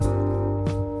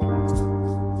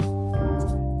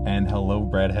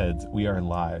breadheads, we are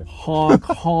live. Honk,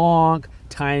 honk.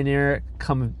 Ty and Eric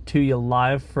coming to you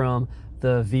live from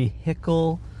the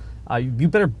vehicle. You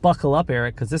better buckle up,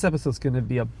 Eric, because this episode's going to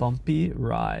be a bumpy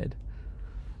ride.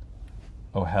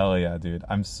 Oh, hell yeah, dude.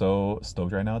 I'm so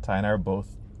stoked right now. Ty and I are both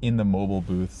in the mobile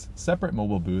booths, separate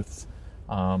mobile booths.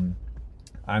 I'm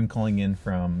calling in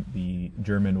from the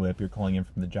German whip. You're calling in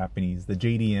from the Japanese, the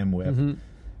JDM whip. Mm-hmm.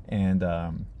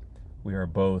 And we are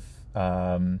both,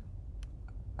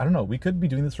 I don't know, we could be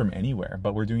doing this from anywhere,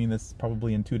 but we're doing this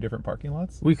probably in 2 different parking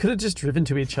lots. We could have just driven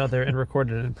to each other and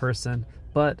recorded it in person,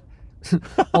 but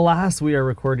alas, we are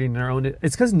recording in our own.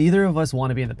 It's because neither of us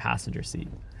want to be in the passenger seat.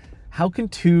 How can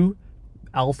 2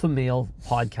 alpha male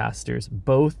podcasters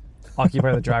both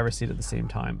occupy the driver's seat at the same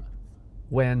time?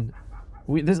 When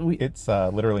it's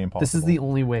literally impossible. This is the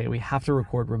only way. We have to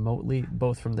record remotely,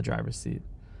 both from the driver's seat.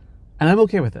 And I'm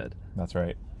okay with it. That's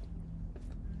right.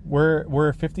 We're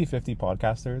 50-50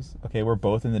 podcasters. Okay, we're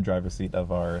both in the driver's seat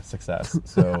of our success.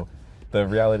 So the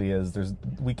reality is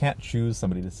we can't choose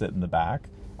somebody to sit in the back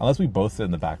unless we both sit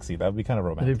in the back seat. That would be kind of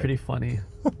romantic. That'd be pretty funny.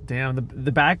 Damn,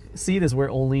 the back seat is where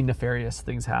only nefarious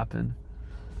things happen.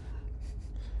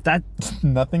 That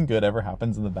nothing good ever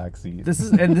happens in the back seat. This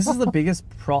is the biggest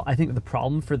I think the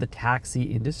problem for the taxi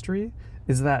industry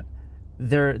is that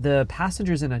the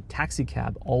passengers in a taxi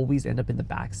cab always end up in the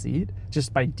back seat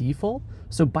just by default.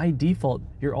 So by default,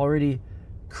 you're already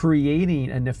creating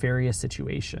a nefarious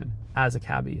situation as a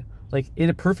cabbie. Like in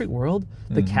a perfect world,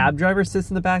 the cab driver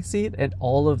sits in the back seat and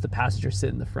all of the passengers sit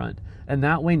in the front. And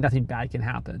that way nothing bad can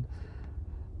happen.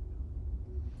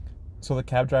 So the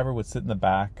cab driver would sit in the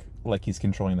back like he's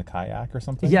controlling the kayak or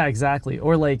something? Yeah, exactly.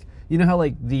 Or like, you know how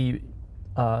like the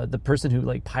person who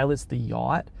like pilots the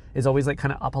yacht is always like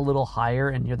kind of up a little higher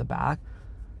and near the back.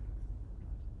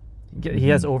 He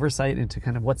has oversight into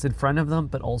kind of what's in front of them,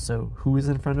 but also who is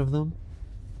in front of them.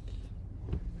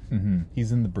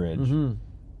 He's in the bridge. Mm-hmm.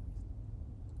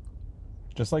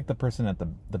 Just like the person at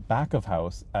the back of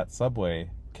house at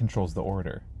Subway controls the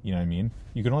order. You know what I mean?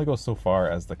 You can only go so far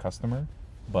as the customer,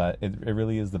 but it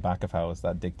really is the back of house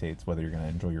that dictates whether you're going to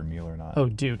enjoy your meal or not. Oh,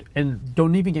 dude. And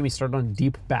don't even get me started on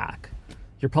deep back.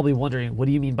 You're probably wondering, what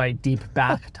do you mean by deep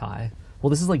back, Ty? Well,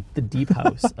 this is like the deep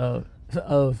house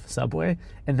of Subway,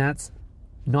 and that's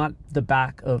not the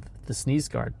back of the sneeze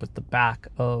guard, but the back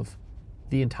of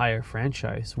the entire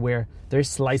franchise, where they're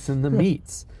slicing the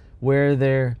meats, where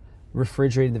they're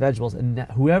refrigerating the vegetables, and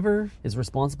whoever is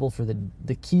responsible for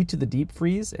the key to the deep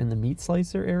freeze and the meat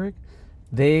slicer, Eric,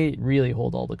 they really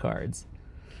hold all the cards.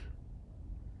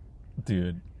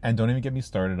 Dude, and don't even get me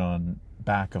started on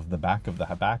back of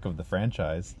the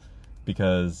franchise,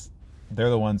 because they're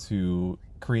the ones who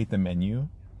create the menu,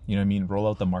 you know what I mean, roll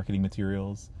out the marketing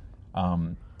materials.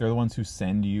 They're the ones who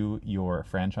send you your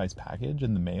franchise package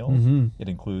in the mail. It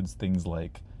includes things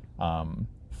like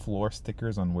floor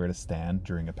stickers on where to stand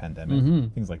during a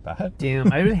pandemic, things like that.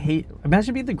 Damn, I would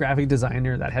imagine being the graphic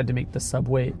designer that had to make the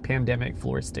Subway pandemic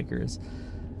floor stickers.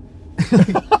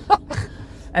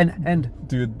 and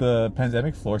dude, the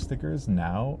pandemic floor stickers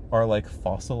now are like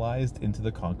fossilized into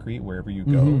the concrete wherever you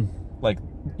go. Like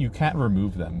you can't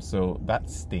remove them, so that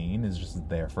stain is just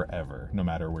there forever no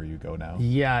matter where you go now.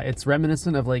 Yeah, it's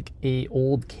reminiscent of like a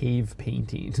old cave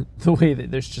painting. The way that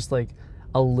there's just like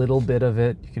a little bit of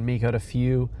it, you can make out a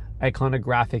few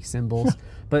iconographic symbols.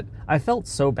 But I felt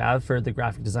so bad for the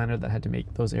graphic designer that had to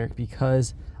make those, Eric,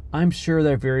 because I'm sure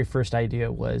their very first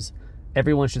idea was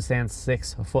everyone should stand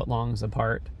 6 footlongs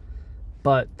apart.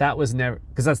 But that was never,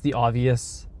 because that's the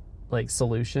obvious like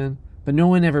solution. But no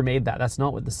one ever made that. That's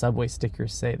not what the Subway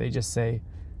stickers say. They just say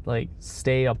like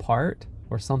stay apart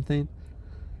or something.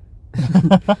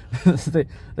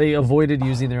 They avoided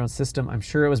using their own system. I'm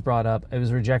sure it was brought up. It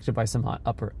was rejected by some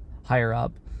higher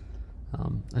up.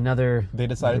 They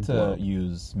decided to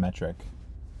use metric.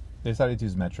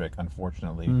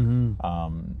 Unfortunately.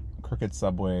 Crooked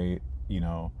Subway,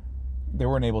 they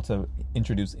weren't able to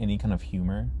introduce any kind of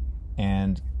humor.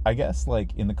 And I guess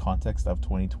like in the context of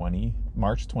 2020,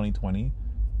 March 2020,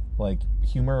 like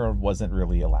humor wasn't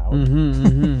really allowed.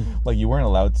 Like you weren't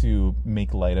allowed to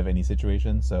make light of any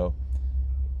situation. So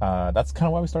that's kind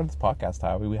of why we started this podcast,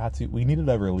 Ty. We needed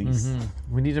a release.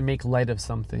 We need to make light of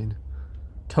something.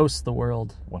 Toast the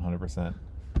world. 100%.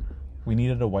 We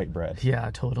needed a white bread. Yeah,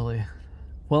 totally.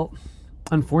 Well,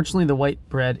 unfortunately, the white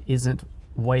bread isn't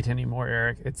white anymore,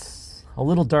 Eric. It's a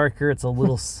little darker. It's a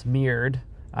little smeared.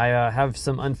 I have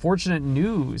some unfortunate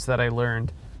news that I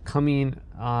learned coming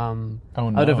out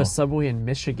of a Subway in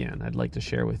Michigan I'd like to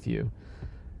share with you.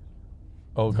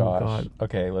 Oh, gosh. God.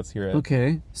 Okay, let's hear it.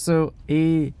 Okay, so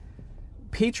a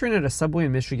patron at a Subway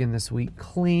in Michigan this week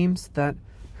claims that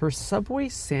Her Subway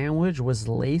sandwich was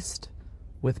laced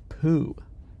with poo,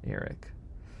 Eric.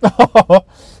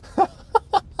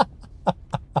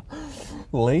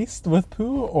 Laced with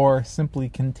poo or simply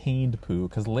contained poo?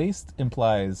 Because laced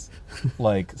implies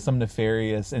like some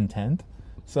nefarious intent.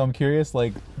 So I'm curious,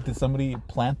 like, did somebody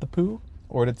plant the poo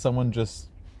or did someone just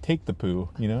take the poo,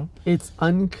 you know? It's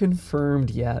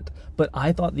unconfirmed yet, but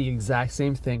I thought the exact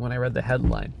same thing when I read the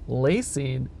headline.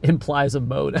 Lacing implies a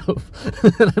motive,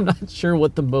 and I'm not sure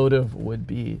what the motive would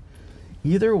be.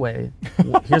 Either way,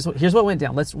 here's what went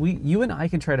down. You and I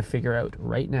can try to figure out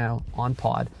right now on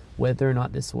pod whether or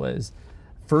not this was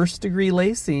first degree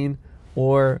lacing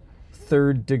or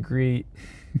third degree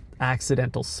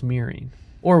accidental smearing,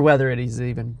 or whether it is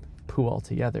even poo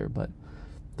altogether. But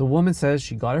the woman says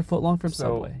she got her footlong from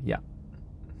Subway. Yeah.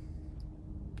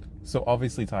 So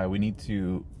obviously, Ty, we need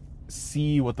to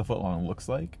see what the footlong looks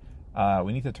like.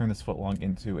 We need to turn this footlong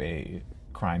into a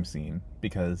crime scene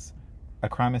because a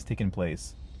crime has taken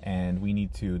place, and we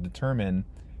need to determine,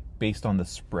 based on the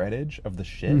spreadage of the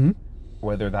shit,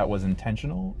 whether that was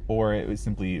intentional or it was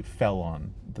simply fell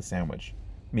on the sandwich.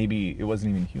 Maybe it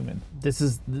wasn't even human.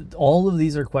 All of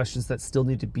these are questions that still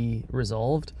need to be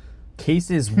resolved.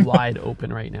 Case is wide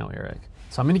open right now, Eric.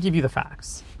 So I'm going to give you the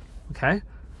facts. Okay?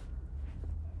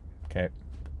 Okay.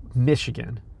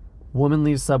 Michigan. Woman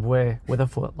leaves Subway with a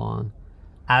footlong.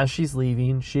 As she's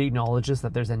leaving, she acknowledges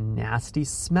that there's a nasty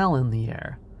smell in the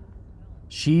air.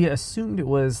 She assumed it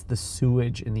was the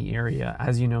sewage in the area.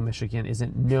 As you know, Michigan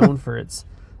isn't known for its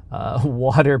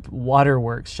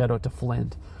waterworks. Shout out to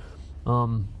Flint.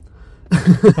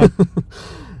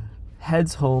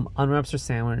 Heads home, unwraps her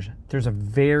sandwich. There's a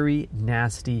very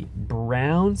nasty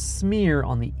brown smear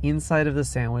on the inside of the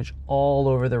sandwich all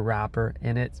over the wrapper,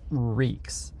 and it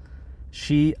reeks.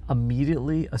 She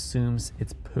immediately assumes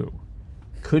it's poo.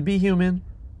 Could be human,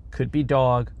 could be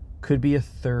dog, could be a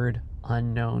third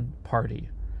unknown party.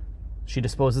 She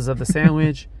disposes of the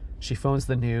sandwich. She phones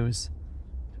the news,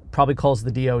 probably calls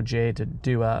the DOJ to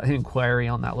do an inquiry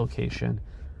on that location.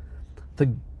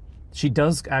 She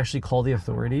does actually call the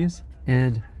authorities,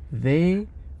 and they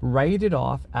write it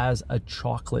off as a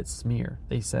chocolate smear.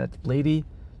 They said, "Lady,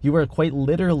 you are quite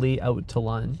literally out to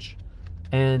lunch,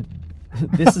 and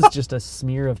this is just a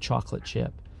smear of chocolate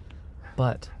chip."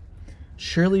 But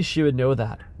surely she would know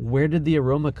that. Where did the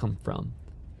aroma come from?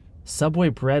 Subway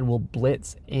bread will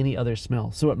blitz any other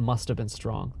smell, so it must have been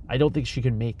strong. I don't think she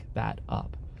could make that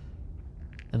up.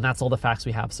 And that's all the facts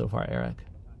we have so far, Eric.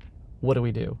 What do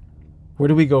we do? Where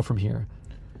do we go from here?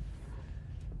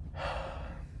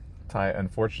 Ty,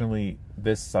 unfortunately,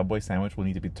 this Subway sandwich will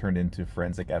need to be turned into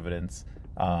forensic evidence.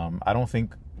 I don't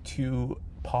think two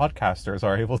podcasters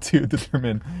are able to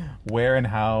determine where and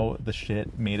how the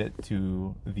shit made it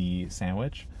to the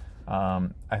sandwich.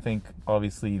 I think,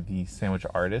 obviously, the sandwich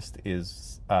artist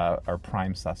is our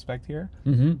prime suspect here.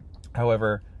 Mm-hmm.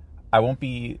 However, I won't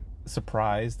be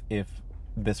surprised if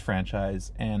this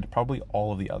franchise and probably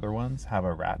all of the other ones have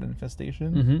a rat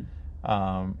infestation,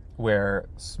 where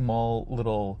small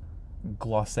little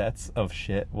glossettes of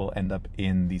shit will end up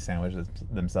in the sandwiches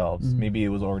themselves. Maybe it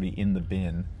was already in the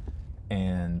bin,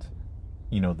 and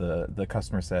the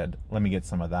customer said, "Let me get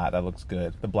some of that. That looks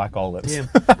good." The black olives. Damn.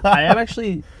 I am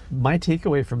actually, my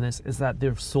takeaway from this is that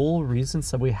the sole reason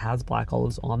Subway has black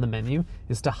olives on the menu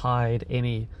is to hide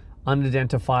any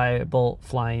unidentifiable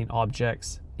flying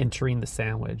objects entering the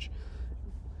sandwich.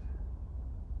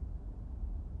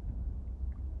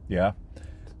 Yeah.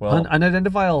 Well,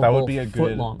 unidentifiable that would be a good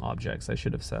foot-long objects, I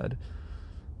should have said.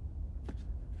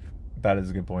 That is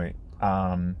a good point.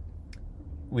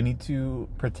 We need to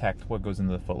protect what goes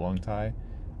into the footlong, Tie.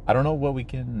 I don't know what we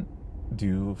can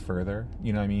do further,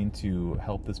 you know what I mean, to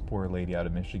help this poor lady out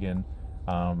of Michigan.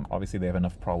 Obviously, they have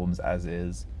enough problems as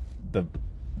is. The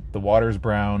water's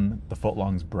brown, the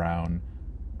footlong's brown.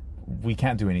 We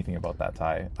can't do anything about that,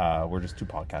 Ty. We're just two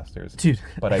podcasters. Dude,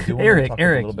 but I do want Eric, to talk a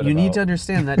little bit you about... need to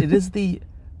understand that it is the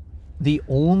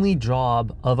only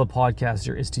job of a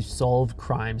podcaster is to solve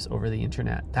crimes over the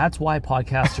internet. That's why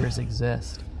podcasters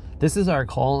exist. This is our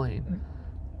calling.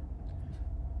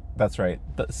 That's right.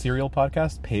 The Serial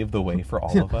podcast paved the way for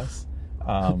all of us.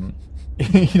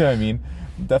 You know what I mean?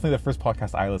 Definitely the first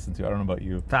podcast I listened to. I don't know about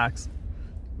you. Facts.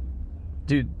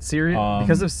 Dude, Serial,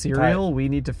 because of Serial, we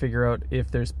need to figure out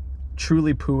if there's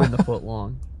truly poo in the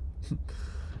footlong.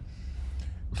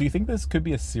 Do you think this could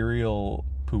be a serial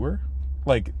pooer?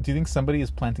 Like, do you think somebody is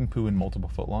planting poo in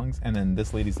multiple footlongs and then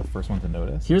this lady's the first one to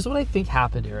notice? Here's what I think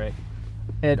happened, Eric.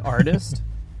 An artist,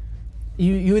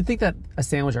 you would think that a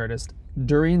sandwich artist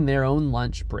during their own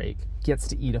lunch break gets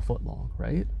to eat a footlong,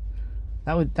 right?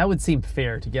 That would seem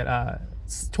fair to get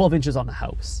 12 inches on the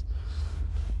house.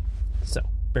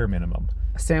 bare minimum.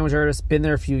 A sandwich artist, been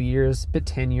there a few years, bit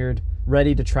tenured,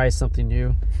 ready to try something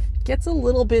new. Gets a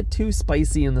little bit too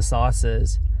spicy in the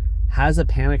sauces. Has a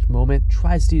panicked moment,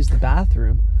 tries to use the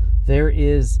bathroom.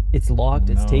 It's locked,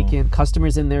 it's taken.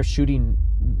 Customers in there shooting,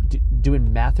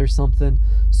 doing meth or something.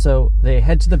 So they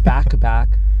head to the back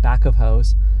of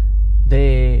house.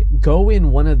 They go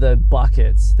in one of the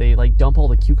buckets. They like dump all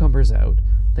the cucumbers out.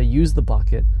 They use the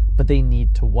bucket, but they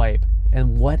need to wipe.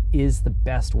 And what is the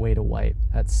best way to wipe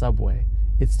at Subway?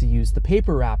 It's to use the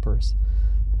paper wrappers.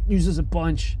 Uses a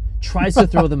bunch, tries to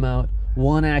throw them out.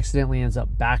 One accidentally ends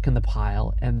up back in the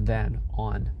pile and then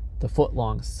on the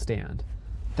footlong stand.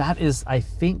 That is, I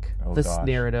think,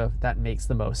 narrative that makes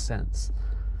the most sense.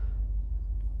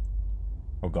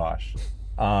 Oh gosh.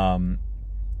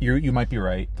 You might be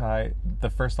right, Ty. The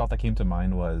first thought that came to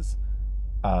mind was,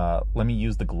 let me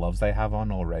use the gloves I have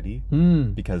on already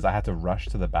because I had to rush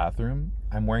to the bathroom.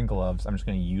 I'm wearing gloves. I'm just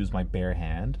going to use my bare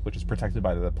hand, which is protected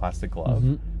by the plastic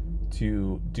glove,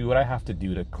 to do what I have to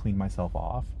do to clean myself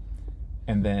off.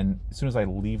 And then as soon as I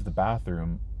leave the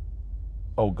bathroom,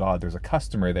 oh God, there's a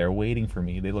customer there waiting for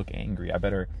me. They look angry. I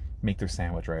better make their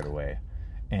sandwich right away.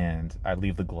 And I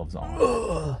leave the gloves on.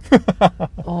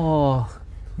 Oh.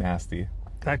 Nasty.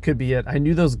 That could be it. I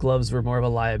knew those gloves were more of a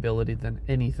liability than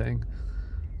anything.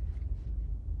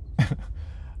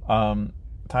 Ty,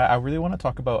 I really want to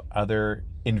talk about other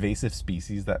invasive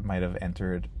species that might have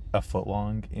entered a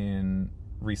footlong in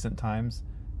recent times.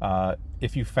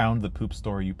 If you found the poop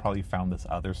story, you probably found this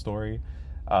other story.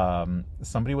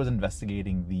 Somebody was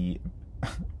investigating the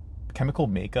chemical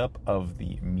makeup of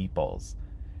the meatballs.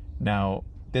 Now,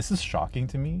 this is shocking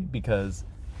to me because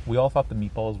we all thought the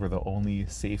meatballs were the only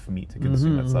safe meat to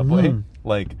consume at Subway.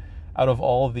 Like, out of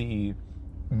all the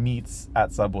meats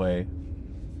at Subway,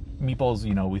 meatballs,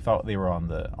 we thought they were on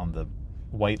the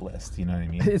white list, you know what I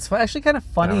mean? It's actually kind of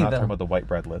funny, I'm not talking about the white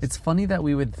bread list. It's funny that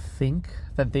we would think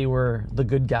that they were the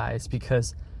good guys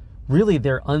because really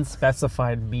they're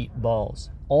unspecified meatballs.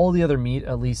 All the other meat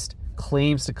at least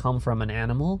claims to come from an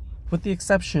animal, with the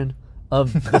exception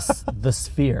of the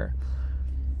sphere.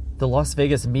 The Las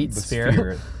Vegas meat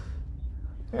sphere.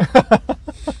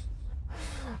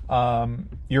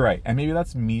 You're right. And maybe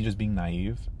that's me just being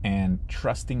naive and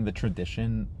trusting the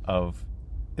tradition of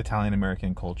Italian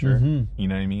American culture, you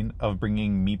know what I mean? Of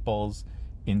bringing meatballs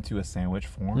into a sandwich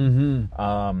form.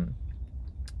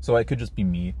 So it could just be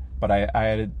me, but I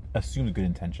had assumed good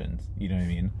intentions, you know what I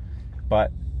mean?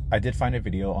 But I did find a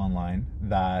video online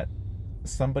that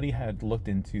somebody had looked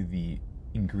into the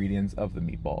ingredients of the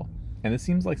meatball. And this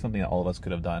seems like something that all of us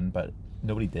could have done, but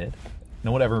nobody did.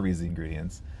 No one ever reads the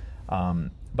ingredients.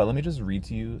 But let me just read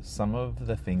to you some of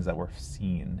the things that were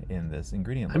seen in this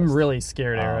ingredient list. I'm really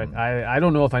scared, Eric. I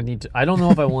don't know if I need to. I don't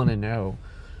know if I want to know.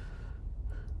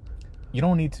 You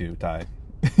don't need to, Ty.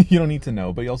 You don't need to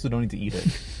know, but you also don't need to eat it.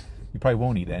 You probably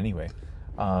won't eat it anyway.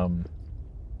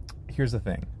 Here's the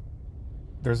thing.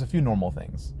 There's a few normal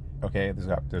things. Okay,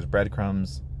 there's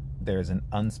breadcrumbs. There's an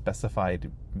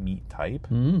unspecified meat type.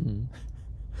 There's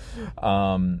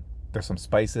some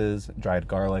spices, dried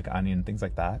garlic, onion, things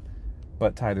like that.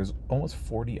 But Ty, there's almost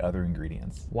 40 other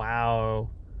ingredients. Wow,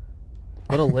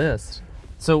 what a list!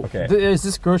 So, okay. Is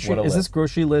this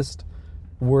grocery list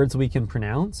words we can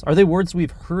pronounce? Are they words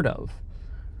we've heard of?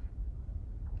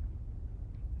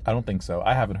 I don't think so.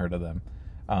 I haven't heard of them.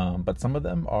 But some of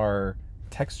them are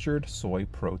textured soy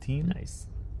protein. Nice.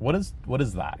 What is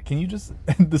that? Can you just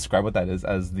describe what that is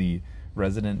as the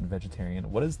resident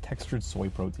vegetarian? What is textured soy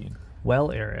protein?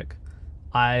 Well, Eric,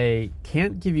 I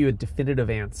can't give you a definitive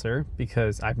answer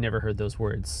because I've never heard those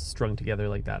words strung together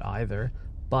like that either.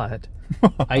 But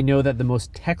I know that the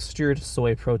most textured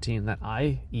soy protein that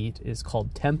I eat is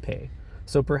called tempeh.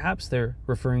 So perhaps they're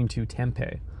referring to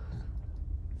tempeh.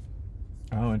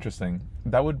 Oh, interesting.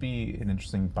 That would be an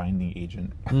interesting binding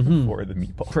agent for the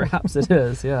meatball. Perhaps it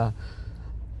is, yeah.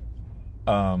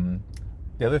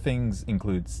 The other things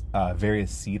includes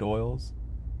various seed oils,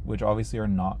 which obviously are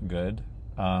not good,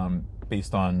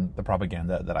 based on the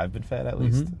propaganda that I've been fed, at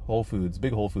least.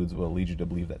 Big Whole Foods will lead you to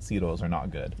believe that seed oils are not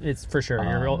good. It's for sure.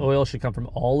 Your oil should come from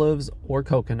olives or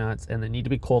coconuts, and they need to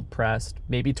be cold pressed,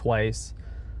 maybe twice.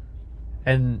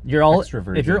 And if your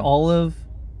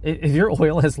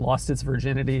oil has lost its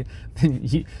virginity,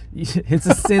 then it's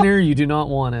a sinner. You do not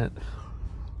want it.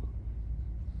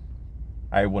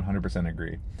 I 100%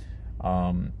 agree.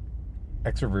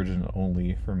 Extra virgin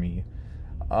only for me.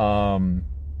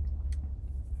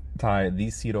 Ty,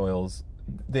 these seed oils,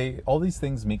 all these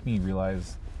things make me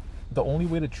realize the only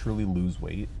way to truly lose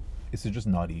weight is to just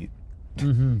not eat.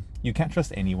 You can't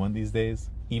trust anyone these days,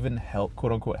 even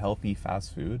quote unquote healthy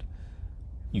fast food.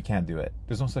 you can't do it.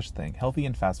 There's no such thing. Healthy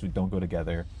and fast food don't go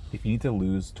together. If you need to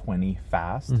lose 20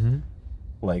 fast,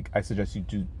 like I suggest you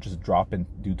do just drop and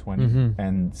do 20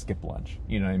 and skip lunch.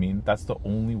 You know what I mean? That's the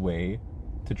only way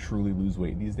to truly lose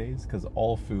weight these days, because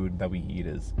all food that we eat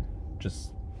is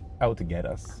just out to get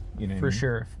us. You know what I mean?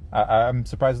 Sure. I'm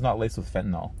surprised it's not laced with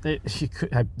fentanyl.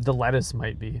 The lettuce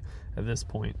might be at this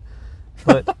point.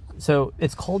 But so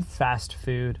it's called fast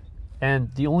food,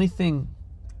 and the only thing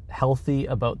healthy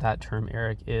about that term,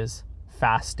 Eric, is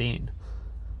fasting,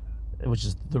 which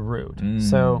is the root.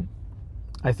 So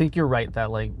I think you're right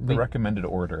that like the recommended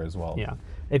order as well. Yeah.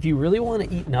 If you really want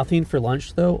to eat nothing for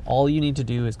lunch though, all you need to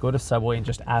do is go to Subway and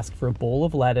just ask for a bowl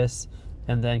of lettuce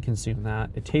and then consume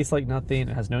that. It tastes like nothing,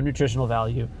 it has no nutritional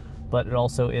value, but it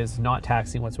also is not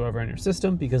taxing whatsoever on your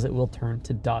system because it will turn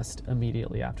to dust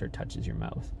immediately after it touches your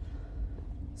mouth.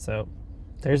 So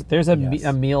there's a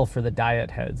meal for the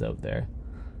diet heads out there.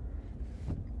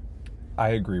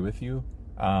 I agree with you.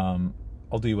 I'll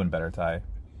do you one better, Ty.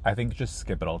 I think just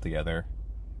skip it altogether.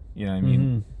 You know what I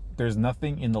mean? There's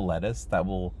nothing in the lettuce that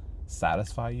will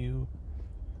satisfy you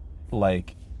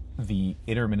like the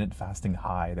intermittent fasting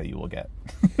high that you will get.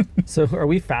 So are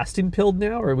we fasting pilled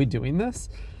now, or are we doing this?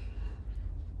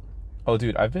 Oh,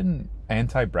 dude, I've been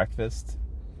anti-breakfast,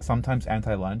 sometimes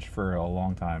anti-lunch for a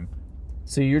long time.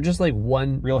 So you're just like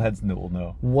Real heads will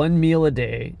know. One meal a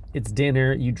day. It's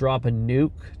dinner. You drop a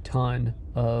nuke ton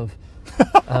of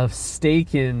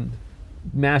steak and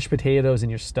mashed potatoes in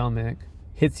your stomach.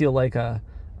 Hits you like a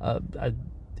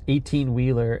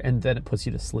 18-wheeler, and then it puts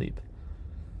you to sleep.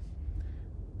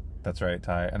 That's right,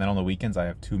 Ty. And then on the weekends, I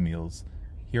have 2 meals: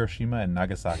 Hiroshima and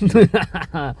Nagasaki.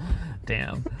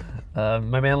 Damn.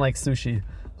 My man likes sushi.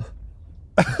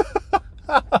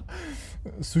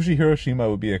 Sushi Hiroshima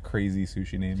would be a crazy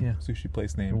sushi name. Yeah. Sushi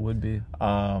place name. It would be.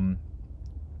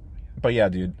 But yeah,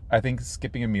 dude, I think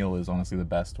skipping a meal is honestly the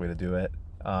best way to do it.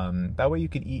 That way you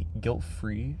can eat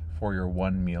guilt-free for your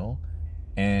one meal.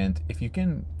 And if you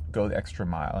can go the extra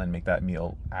mile and make that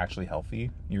meal actually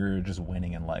healthy, you're just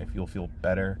winning in life. You'll feel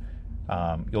better.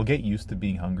 You'll get used to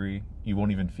being hungry. You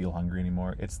won't even feel hungry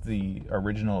anymore. It's the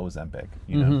original Ozempic,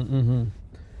 you know?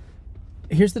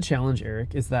 Here's the challenge,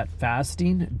 Eric, is that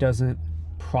fasting doesn't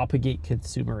propagate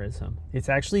consumerism. It's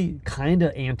actually kind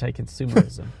of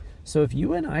anti-consumerism. So if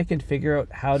you and I can figure out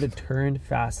how to turn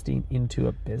fasting into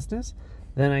a business,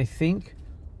 then I think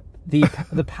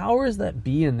the powers that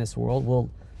be in this world will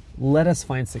let us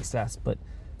find success. But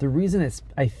the reason it's,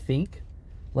 I think,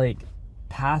 like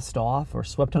passed off or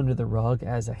swept under the rug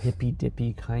as a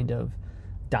hippy-dippy kind of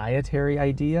dietary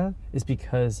idea is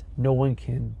because no one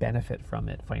can benefit from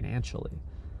it financially.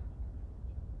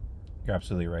 You're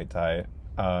absolutely right, Ty.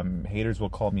 Haters will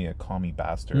call me a commie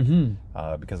bastard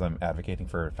because I'm advocating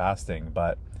for fasting,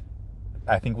 but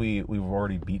I think we've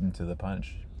already beaten to the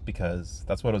punch, because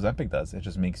that's what Ozempic does. It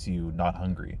just makes you not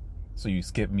hungry. So you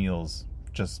skip meals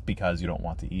just because you don't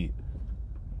want to eat,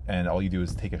 and all you do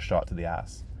is take a shot to the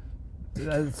ass.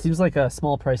 It seems like a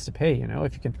small price to pay, you know,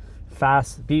 if you can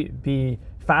be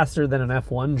faster than an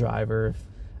F1 driver if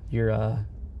you're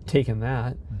taking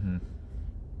that.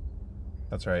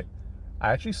 That's right.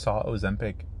 I actually saw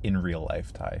Ozempic in real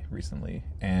life, Ty, recently,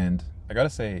 and I gotta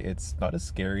say, it's not as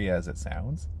scary as it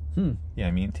sounds. Yeah,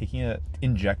 I mean,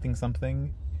 injecting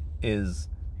something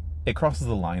it crosses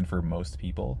the line for most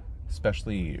people,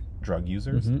 especially drug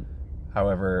users.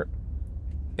 However,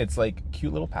 it's like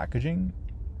cute little packaging.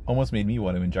 Almost made me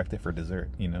want to inject it for dessert,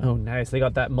 you know? Oh, nice. They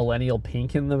got that millennial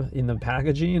pink in the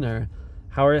packaging, or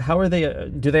how are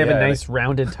they? Do they have a nice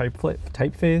rounded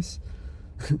typeface?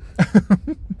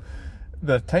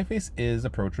 The typeface is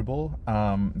approachable.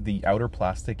 The outer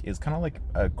plastic is kind of like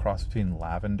a cross between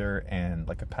lavender and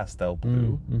like a pastel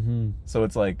blue. So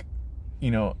it's like,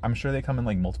 you know, I'm sure they come in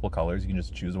like multiple colors. You can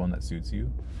just choose one that suits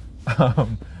you.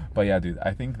 But yeah, dude,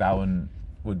 I think that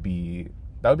would be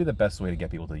the best way to get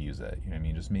people to use it. You know what I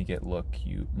mean? Just make it look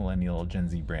cute. Millennial, Gen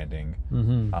Z branding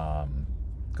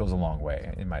goes a long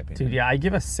way, in my opinion. Dude, yeah, I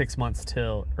give us 6 months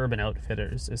till Urban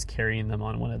Outfitters is carrying them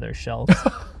on one of their shelves.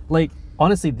 Like,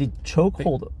 honestly, the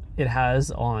chokehold it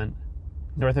has on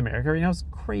North America right now is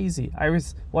crazy. I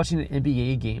was watching an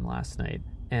NBA game last night,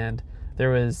 and there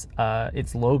was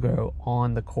its logo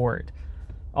on the court,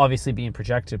 obviously being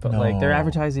projected, but like they're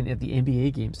advertising at the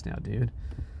NBA games now, dude.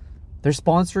 They're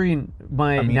sponsoring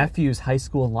my nephew's high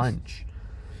school lunch.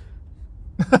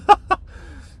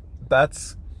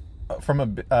 That's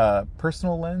from a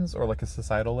personal lens or like a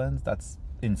societal lens, that's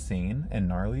insane and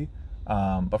gnarly.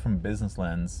 But from a business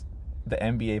lens, the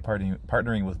NBA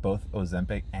partnering with both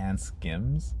Ozempic and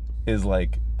Skims is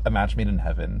like a match made in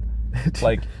heaven.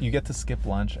 Like, you get to skip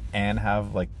lunch and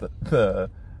have like the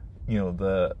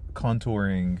the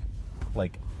contouring,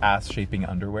 like ass shaping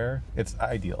underwear. It's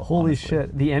ideal. Holy honestly.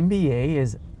 shit. The NBA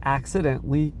is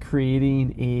accidentally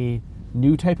creating a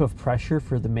new type of pressure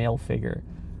for the male figure.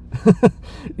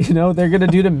 They're going to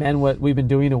do to men what we've been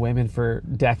doing to women for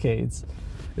decades,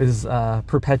 is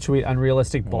perpetuate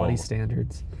unrealistic body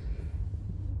standards.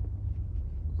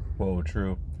 Whoa,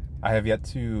 true. I have yet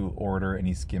to order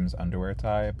any Skims underwear,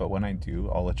 Ty, but when I do,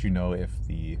 I'll let you know if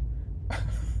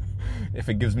if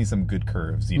it gives me some good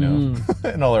curves, in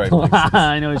all the right places.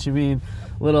 I know what you mean.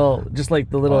 Just like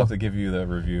the little... I'll have to give you the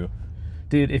review.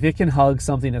 Dude, if it can hug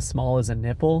something as small as a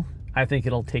nipple, I think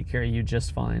it'll take care of you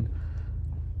just fine.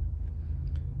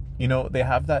 They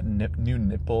have that new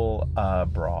nipple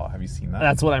bra. Have you seen that?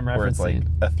 That's what I'm referencing. Where it's like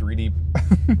a 3D,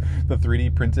 the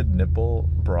 3D printed nipple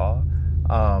bra.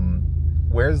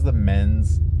 Where's the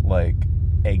men's like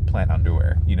eggplant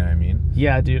underwear? You know what I mean?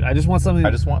 Yeah, dude. I just want something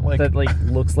that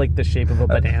looks like the shape of a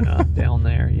banana down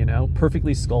there.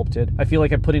 Perfectly sculpted. I feel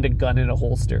like I'm putting a gun in a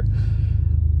holster.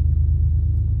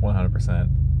 100%.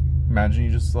 Imagine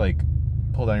you just like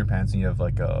pull down your pants and you have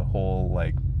like a whole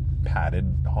like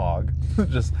padded hog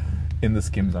just in the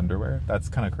Skims underwear. That's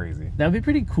kind of crazy. That would be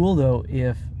pretty cool though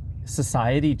if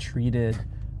society treated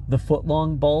the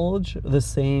footlong bulge the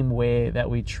same way that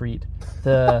we treat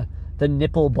the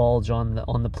nipple bulge on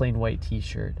the plain white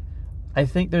t-shirt. I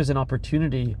think there's an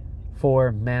opportunity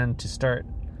for men to start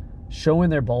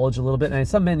showing their bulge a little bit, and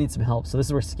some men need some help, so this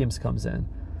is where Skims comes in.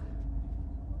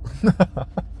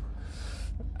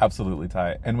 Absolutely,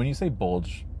 Ty. And when you say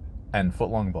bulge and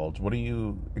footlong bulge, what are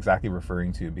you exactly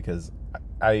referring to? Because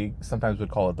I sometimes would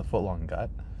call it the footlong gut.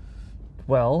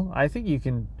 Well, I think you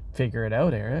can figure it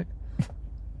out, Eric.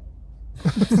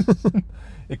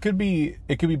 It could be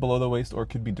below the waist, or it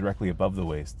could be directly above the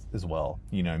waist as well.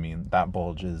 You know what I mean? That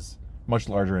bulge is much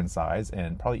larger in size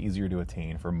and probably easier to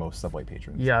attain for most Subway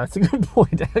patrons. Yeah, that's a good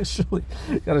point, actually.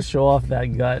 Got to show off that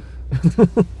gut.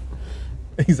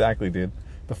 Exactly, dude.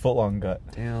 The footlong gut.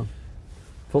 Damn.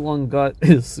 Footlong gut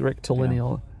is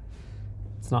rectilineal.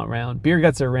 Yeah. It's not round. Beer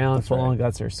guts are round. Footlong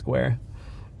guts are square.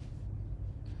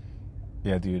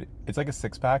 Yeah, dude. It's like a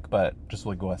 6-pack, but just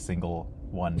like go a single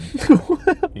one.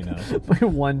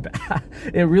 One pack.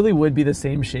 It really would be the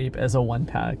same shape as a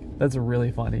 1-pack. That's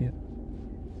really funny.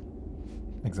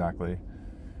 Exactly.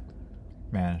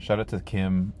 Man, shout out to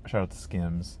Kim. Shout out to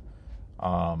Skims.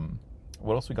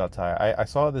 What else we got, Ty? I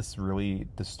saw this really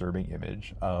disturbing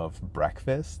image of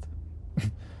breakfast.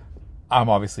 I'm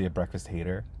obviously a breakfast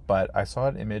hater, but I saw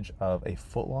an image of a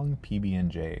footlong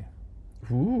PB&J.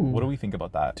 Ooh. What do we think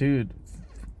about that? Dude,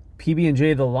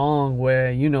 PB&J the long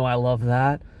way. I love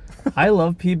that. I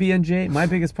love PB&J. My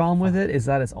biggest problem with it is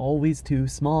that it's always too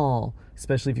small,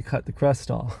 especially if you cut the crust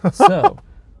off. So,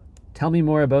 tell me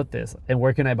more about this, and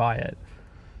where can I buy it?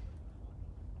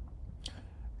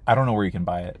 I don't know where you can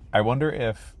buy it. I wonder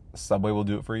if Subway will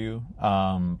do it for you.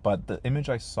 But the image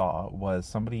I saw was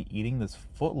somebody eating this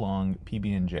footlong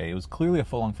PB&J. It was clearly a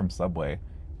footlong from Subway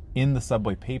in the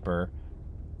Subway paper,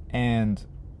 and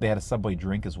they had a Subway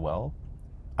drink as well.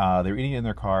 They were eating it in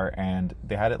their car, and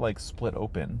they had it like split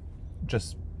open.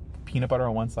 Just peanut butter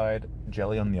on one side,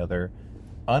 jelly on the other.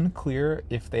 Unclear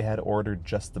if they had ordered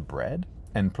just the bread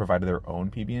and provided their own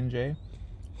PB&J,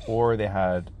 or they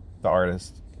had the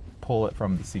artist pull it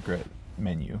from the secret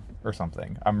menu or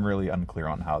something. I'm really unclear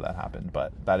on how that happened,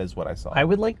 but that is what I saw. I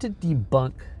would like to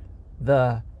debunk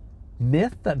the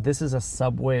myth that this is a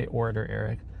Subway order,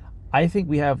 Eric. I think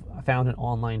we have found an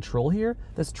online troll here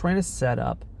that's trying to set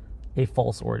up a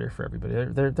false order for everybody.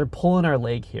 They're pulling our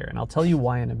leg here, and I'll tell you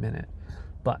why in a minute.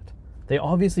 But they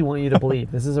obviously want you to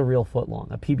believe this is a real footlong,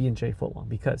 a PB&J footlong,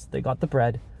 because they got the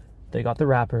bread, they got the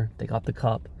wrapper, they got the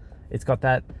cup. It's got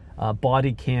that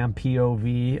body cam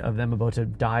POV of them about to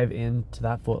dive into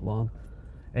that footlong.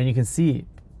 And you can see,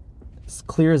 it's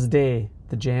clear as day,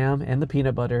 the jam and the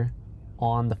peanut butter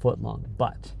on the footlong.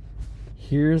 But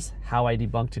here's how I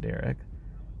debunked it, Eric.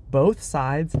 Both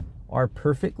sides are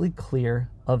perfectly clear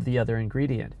of the other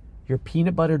ingredient. Your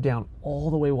peanut butter down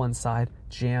all the way one side,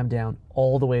 jam down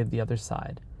all the way the other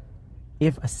side.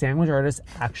 If a sandwich artist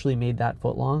actually made that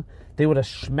footlong, they would have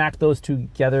smacked those two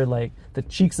together like the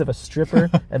cheeks of a stripper,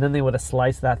 and then they would have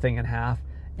sliced that thing in half.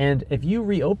 And if you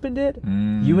reopened it,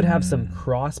 you would have some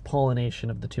cross-pollination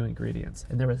of the two ingredients.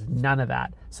 And there was none of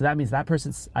that. So that means that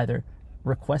person's either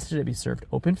requested it be served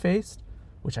open-faced,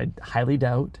 which I highly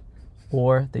doubt,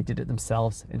 or they did it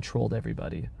themselves and trolled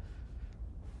everybody.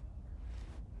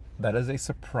 That is a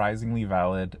surprisingly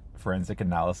valid forensic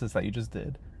analysis that you just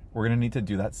did. We're going to need to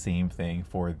do that same thing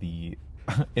for the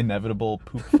inevitable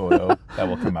poop photo that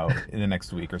will come out in the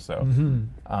next week or so.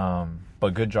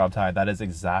 But good job, Ty. That is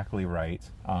exactly right.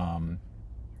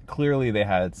 Clearly, they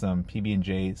had some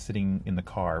PB&J sitting in the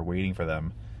car waiting for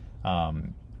them,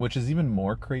 which is even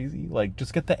more crazy. Like,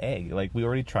 just get the egg. Like, we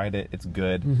already tried it. It's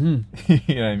good. You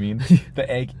know what I mean? The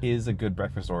egg is a good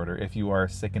breakfast order if you are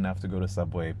sick enough to go to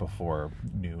Subway before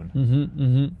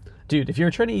noon. Dude, if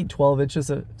you're trying to eat 12 inches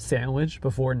of sandwich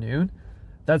before noon,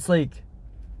 that's like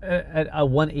a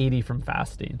 180 from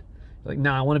fasting. Like,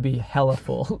 nah, I want to be hella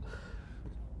full.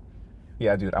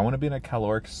 Yeah, dude, I want to be in a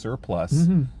caloric surplus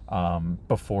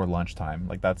before lunchtime.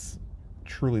 Like, that's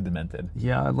truly demented.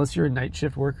 Yeah, unless you're a night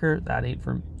shift worker, that ain't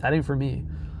for me.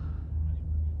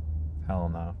 Hell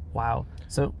no. Wow.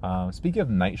 So speaking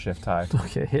of night shift, Ty.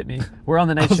 Okay, hit me. We're on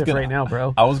the night shift right now,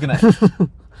 bro. I was gonna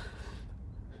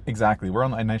exactly. We're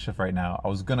on the night shift right now. I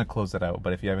was gonna close it out,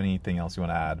 but if you have anything else you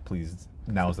want to add, please.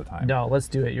 Now's the time. No, let's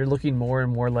do it. You're looking more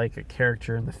and more like a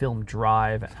character in the film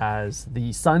Drive as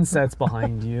the sun sets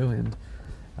behind you and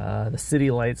the city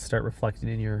lights start reflecting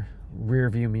in your rear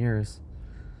view mirrors.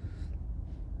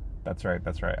 That's right.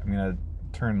 I'm going to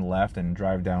turn left and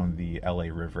drive down the LA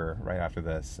River right after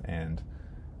this and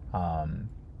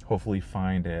hopefully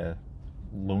find a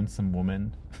lonesome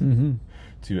woman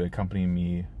to accompany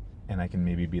me, and I can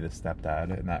maybe be the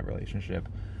stepdad in that relationship.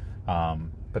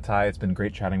 But Ty, it's been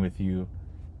great chatting with you.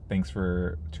 Thanks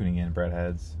for tuning in,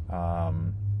 Breadheads.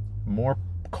 More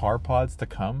car pods to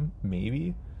come,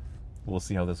 maybe. We'll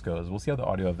see how this goes. We'll see how the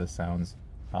audio of this sounds.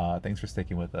 Thanks for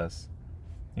sticking with us.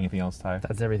 Anything else, Ty?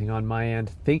 That's everything on my end.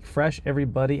 Think fresh,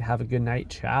 everybody. Have a good night.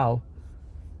 Ciao.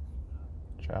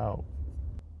 Ciao.